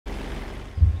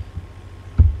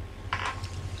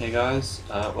Hey guys,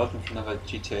 welcome to another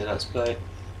GTA Let's Play.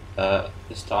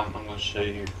 This time I'm going to show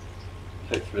you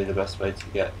hopefully the best way to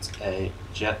get a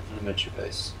jet from the military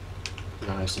base. I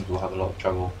know some people have a lot of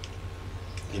trouble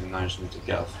even managing to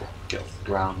get off the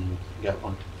ground and get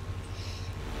one.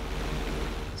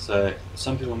 So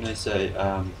some people may say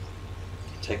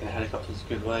taking a helicopter is a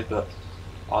good way, but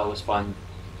I always find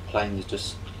planes is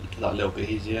just that little bit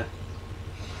easier,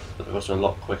 but they're also a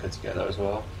lot quicker to get there as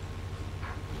well.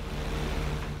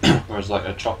 Whereas like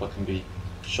a chopper can be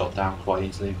shot down quite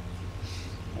easily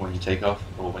when you take off,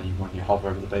 or when you hover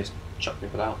over the base, chuck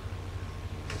people out.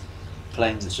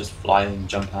 Planes, it's just fly in,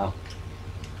 jump out,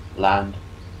 land,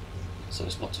 so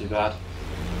it's not too bad.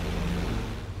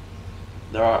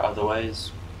 There are other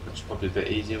ways, which are probably a bit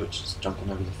easier, which is jumping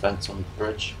over the fence on the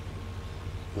bridge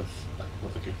with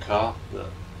a good car, but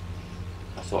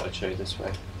I thought I'd show you this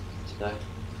way today.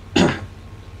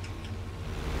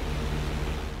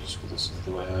 Just because this is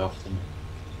the way I often,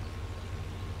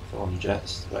 if I'm on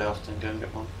jets, the way I often go and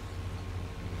get one.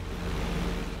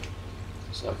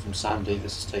 So from Sandy,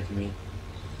 this has taken me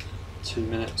 2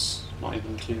 minutes, not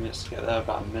even 2 minutes to get there,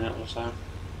 about a minute or so.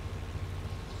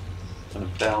 Gonna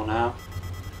bail now.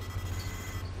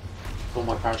 Pull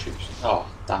my parachute. Oh,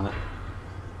 damn it.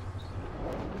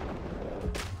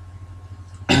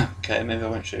 Okay, maybe I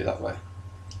won't show you that way.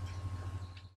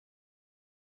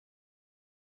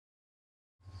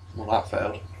 Well, that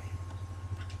failed.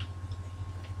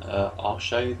 I'll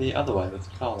show you the other way with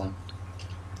the car then.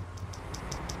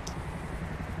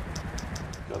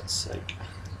 For God's sake.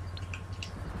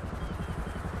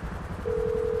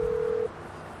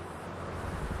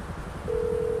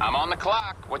 I'm on the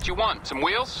clock. What you want? Some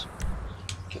wheels?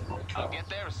 Get my car. I'll get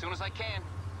there as soon as I can.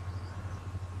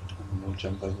 And then we'll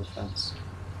jump over the fence.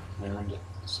 And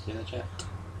steal a jet.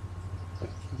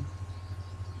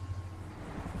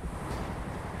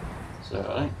 So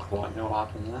I don't quite know what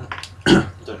happened there. I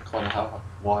don't quite know how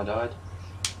wide-eyed.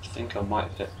 I think I might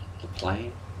have hit the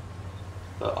plane,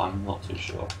 but I'm not too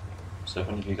sure. So if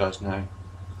any of you guys know,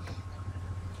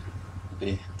 it'd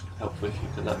be helpful if you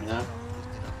could let me know.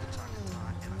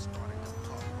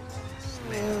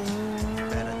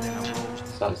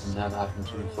 That has never happened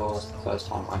to me before. It's the first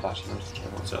time I've actually managed to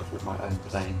kill myself with my own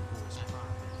plane.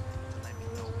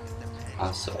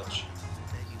 As such.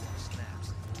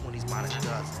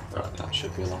 Right, that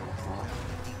should be a long enough mark.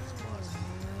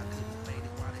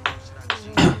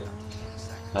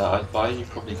 I'd advise you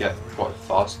probably get quite a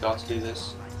fast car to do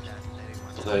this.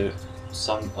 Although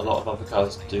a lot of other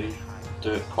cars do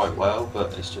it quite well,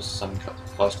 but it's just some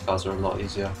fast cars are a lot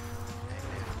easier.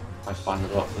 I find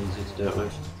it a lot easier to do it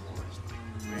with.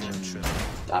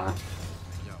 Damn it.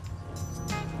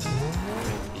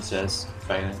 He says,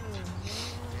 failing.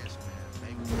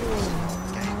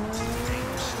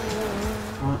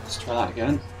 Right, let's try that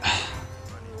again.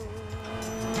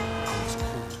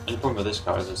 And the problem with this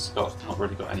car is it's not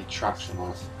really got any traction on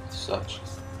it as such,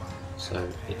 so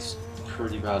it's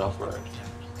pretty bad off-road.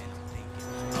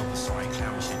 Right,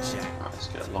 let's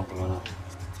get a longer one up.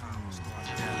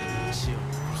 So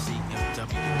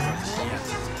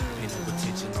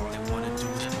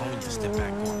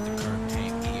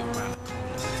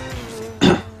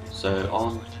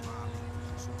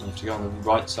you have to go on the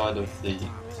right side of the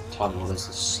tunnel. There's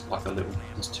this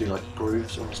there's two like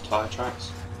grooves, almost tyre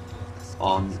tracks,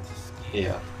 on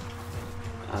here,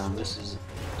 and this is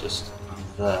just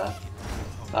there.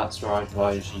 That's where I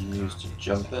advise you use to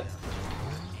jump it,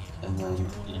 and then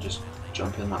you just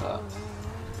jump in like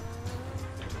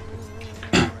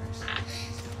that.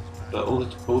 But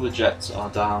all the jets are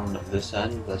down this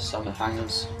end. There's some in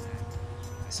hangars,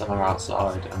 some are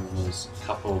outside, and then there's a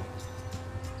couple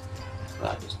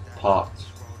that are just parked.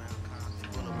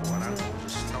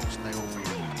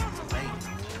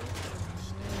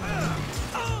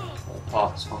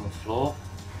 Parts on the floor.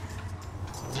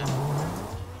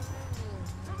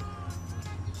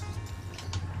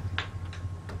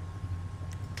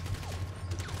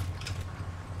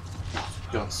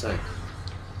 For God's sake.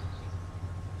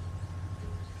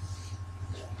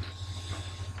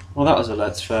 Well, that was a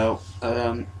let's fail.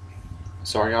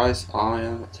 Sorry guys, I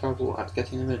am terrible at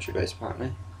getting a military base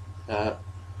apparently.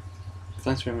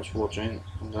 Thanks very much for watching.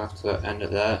 I'm going to have to end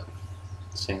it there,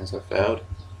 seeing as I failed.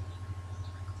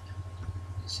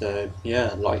 So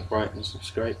yeah, like, rate and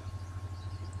subscribe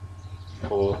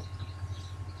for